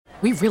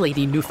We really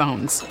need new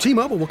phones.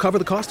 T-Mobile will cover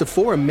the cost of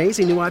 4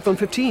 amazing new iPhone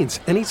 15s,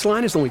 and each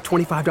line is only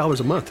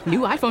 $25 a month. New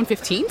iPhone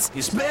 15s?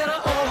 It's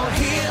better over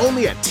here.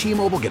 Only at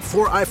T-Mobile, get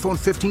 4 iPhone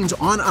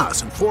 15s on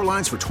us and 4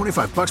 lines for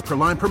 $25 per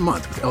line per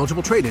month with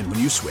eligible trade-in when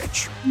you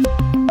switch.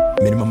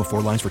 Minimum of 4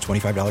 lines for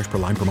 $25 per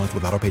line per month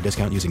with autopay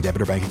discount using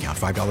debit or bank account.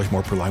 $5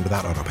 more per line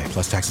without autopay,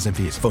 plus taxes and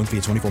fees. Phone fee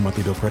at 24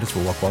 monthly bill credits for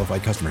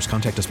well-qualified customers.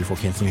 Contact us before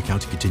canceling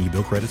account to continue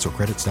bill credits or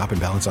credit stop and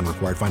balance on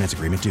required finance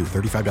agreement due.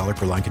 $35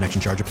 per line connection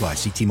charge applies.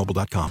 See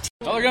T-Mobile.com.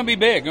 Well, they're going to be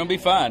big. Going to be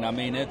fun. I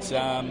mean, it's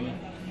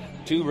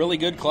two really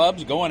good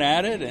clubs going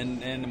at it,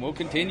 and we'll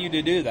continue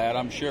to do that,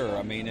 I'm sure.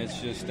 I mean,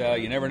 it's just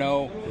you never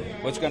know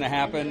what's going to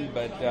happen,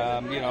 but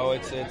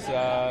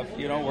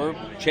we're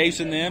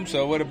chasing them.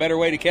 So what a better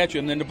way to catch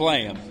them than to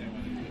play them?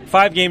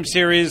 5-game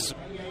series,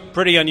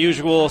 pretty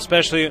unusual,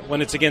 especially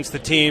when it's against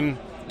two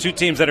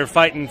teams that are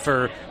fighting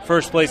for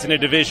first place in a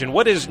division.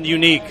 What is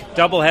unique?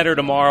 Doubleheader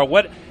tomorrow.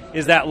 What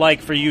is that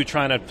like for you,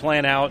 trying to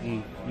plan out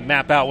and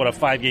map out what a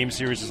 5-game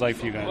series is like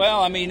for you guys?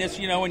 Well, I mean, it's,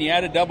 when you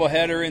add a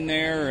doubleheader in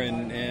there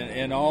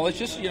and all, it's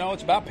just,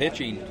 it's about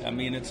pitching. I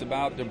mean, it's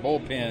about the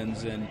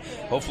bullpens and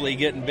hopefully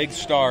getting big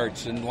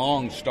starts and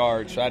long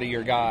starts out of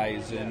your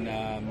guys. And,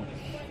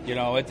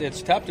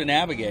 it's tough to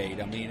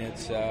navigate. I mean,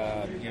 it's,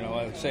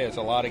 I'd say it's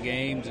a lot of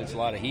games. It's a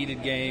lot of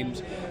heated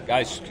games.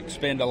 Guys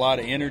expend a lot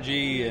of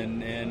energy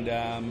and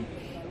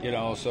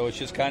so it's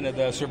just kind of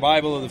the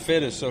survival of the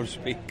fittest, so to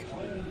speak.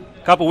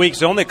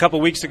 Only a couple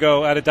weeks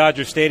ago at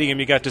Dodger Stadium,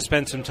 you got to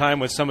spend some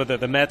time with some of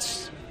the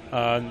Mets,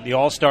 the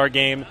All-Star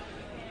game.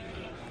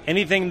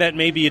 Anything that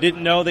maybe you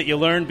didn't know that you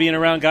learned being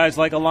around guys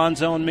like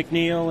Alonso and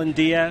McNeil and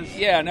Diaz?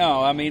 Yeah,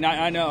 no, I mean,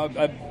 I know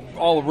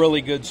all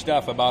really good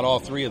stuff about all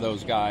three of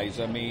those guys.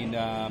 I mean,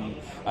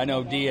 I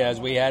know Diaz,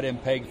 we had him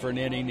pegged for an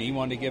inning. He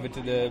wanted to give it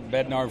to the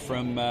Bednar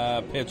from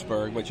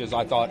Pittsburgh, which is,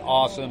 I thought,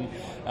 awesome.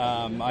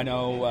 I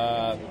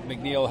know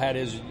McNeil had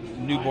his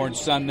newborn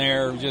son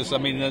there,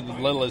 the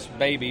littlest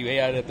baby he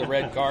had at the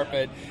red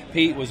carpet.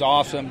 Pete was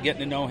awesome,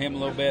 getting to know him a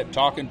little bit,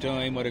 talking to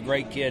him, what a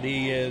great kid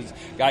he is.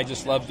 Guy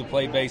just loves to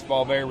play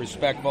baseball, very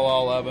respectful,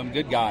 all of them.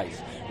 Good guys,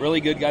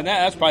 really good guys.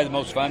 That's probably the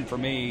most fun for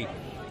me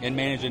in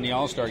managing the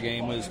All-Star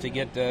game, was to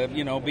get to,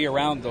 be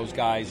around those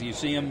guys. You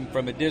see them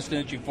from a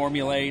distance, you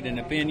formulate an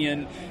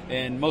opinion,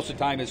 and most of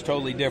the time it's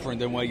totally different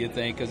than what you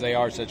think because they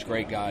are such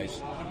great guys.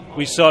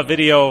 We saw a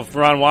video of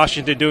Ron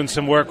Washington doing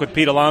some work with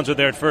Pete Alonso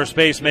there at first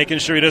base, making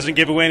sure he doesn't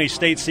give away any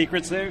state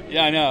secrets there.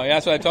 Yeah, I know.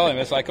 That's what I told him.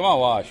 It's like, come on,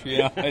 Wash.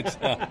 It's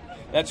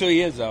that's who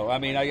he is, though. I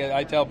mean,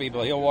 I tell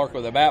people he'll work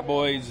with the bat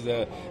boys,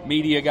 the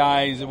media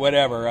guys,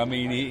 whatever. I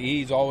mean,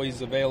 he's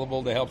always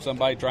available to help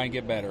somebody try and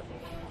get better.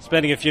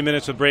 Spending a few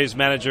minutes with Braves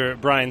manager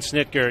Brian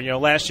Snitker.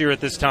 Last year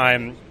at this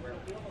time,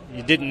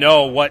 you didn't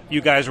know what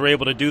you guys were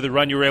able to do, the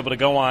run you were able to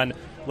go on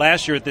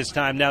last year at this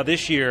time. Now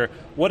this year,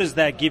 what does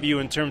that give you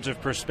in terms of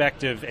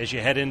perspective as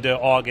you head into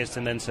August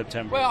and then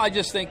September? Well, I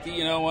just think,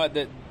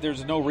 that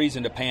there's no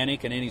reason to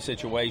panic in any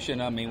situation.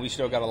 I mean, we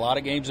still got a lot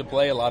of games to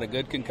play. A lot of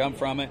good can come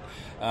from it.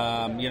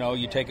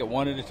 You take it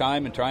one at a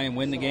time and try and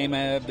win the game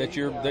that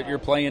you're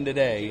playing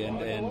today.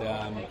 And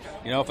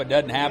if it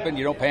doesn't happen,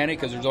 you don't panic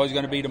because there's always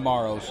going to be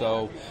tomorrow.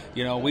 So,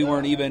 we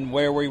weren't even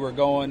where we were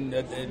going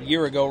a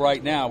year ago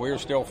right now. We were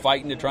still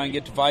fighting to try and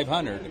get to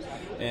 500.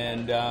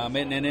 And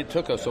it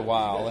took us a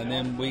while. And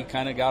then we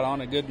kind of got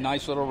on a good,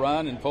 nice little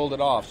run and pulled it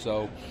off.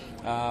 So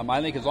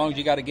I think as long as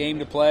you got a game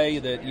to play,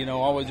 that,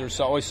 there's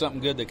always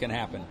something good that can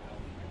happen.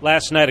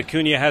 Last night,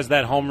 Acuna has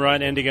that home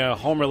run, ending a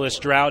homerless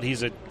drought.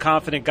 He's a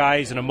confident guy.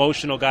 He's an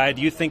emotional guy.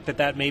 Do you think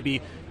that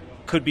maybe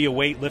could be a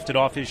weight lifted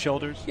off his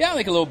shoulders? Yeah, I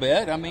think a little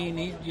bit. I mean,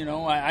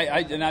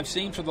 I've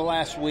seen for the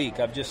last week,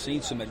 I've just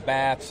seen some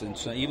at-bats and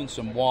even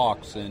some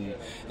walks and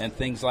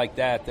things like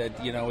that,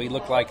 he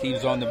looked like he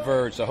was on the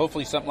verge. So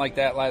hopefully something like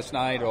that last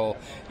night will,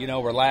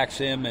 relax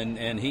him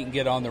and he can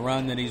get on the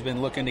run that he's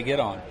been looking to get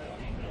on.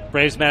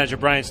 Braves manager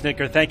Brian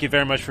Snitker, thank you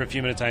very much for a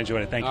few minutes. I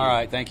enjoyed it. Thank you. All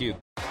right, thank you.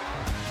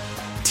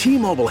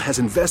 T-Mobile has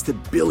invested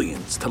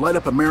billions to light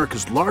up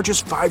America's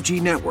largest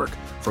 5G network,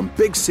 from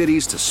big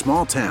cities to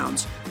small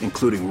towns,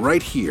 including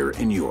right here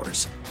in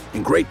yours.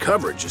 And great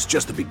coverage is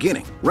just the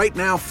beginning. Right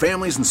now,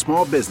 families and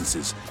small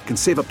businesses can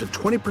save up to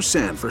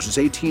 20% versus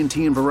AT&T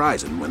and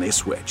Verizon when they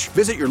switch.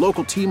 Visit your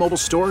local T-Mobile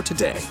store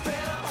today.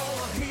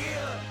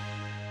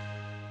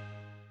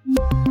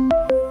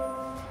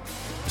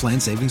 Plan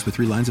savings with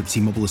 3 lines of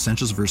T-Mobile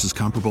Essentials versus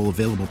comparable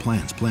available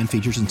plans. Plan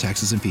features and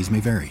taxes and fees may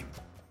vary.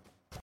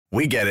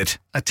 We get it.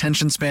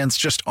 Attention spans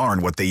just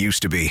aren't what they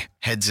used to be.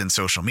 Heads in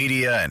social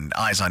media and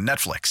eyes on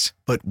Netflix.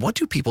 But what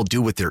do people do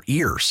with their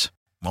ears?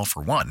 Well,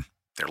 for one,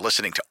 they're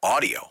listening to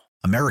audio.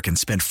 Americans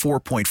spend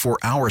 4.4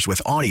 hours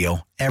with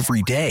audio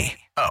every day.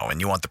 Oh, and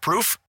you want the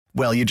proof?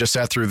 Well, you just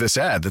sat through this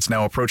ad that's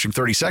now approaching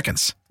 30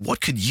 seconds. What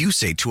could you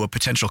say to a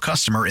potential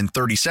customer in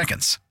 30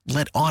 seconds?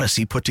 Let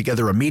Odyssey put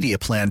together a media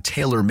plan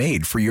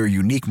tailor-made for your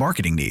unique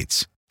marketing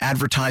needs.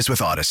 Advertise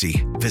with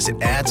Odyssey.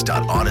 Visit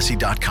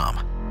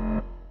ads.odyssey.com.